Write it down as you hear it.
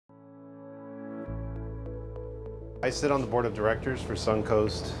I sit on the board of directors for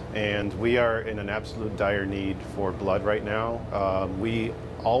SunCoast, and we are in an absolute dire need for blood right now. We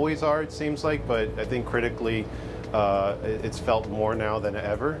always are, it seems like, but I think critically it's felt more now than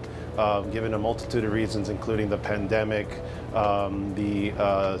ever, given a multitude of reasons, including the pandemic,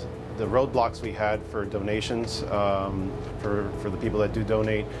 the roadblocks we had for donations for the people that do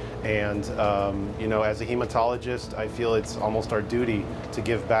donate, and you know, as a hematologist, I feel it's almost our duty to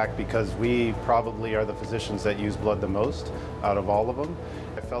give back because we probably are the physicians that use blood the most out of all of them.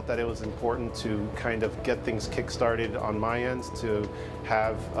 I felt that it was important to kind of get things kick-started on my end, to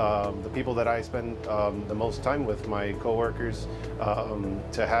have the people that I spend the most time with, my coworkers,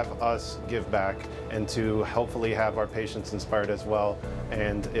 to have us give back and to hopefully have our patients inspired as well,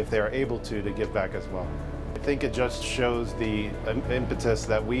 and if they are able to give back as well. I think it just shows the impetus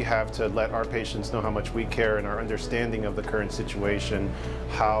that we have to let our patients know how much we care and our understanding of the current situation,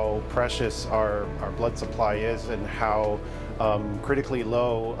 how precious our blood supply is, and how critically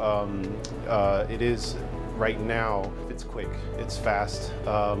low it is right now. It's quick, it's fast,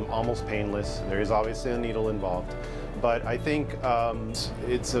 almost painless. There is obviously a needle involved. But I think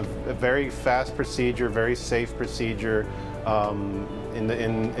it's a very fast procedure, very safe procedure.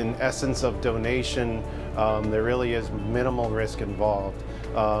 In essence of donation, there really is minimal risk involved.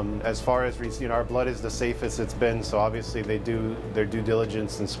 As far as, you know, our blood is the safest it's been, so obviously they do their due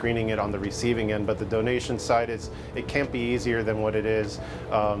diligence in screening it on the receiving end, but the donation side it can't be easier than what it is.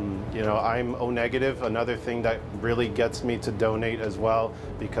 You know, I'm O negative, another thing that really gets me to donate as well,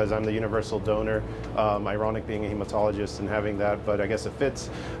 because I'm the universal donor. Ironic being a hematologist and having that, but I guess it fits.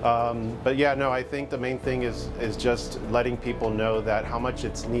 But yeah, no, I think the main thing is just letting people know that how much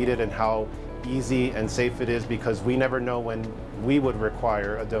it's needed and how easy and safe it is, because we never know when we would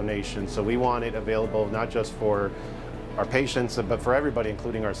require a donation. So we want it available not just for our patients, but for everybody,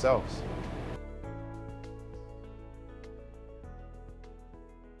 including ourselves.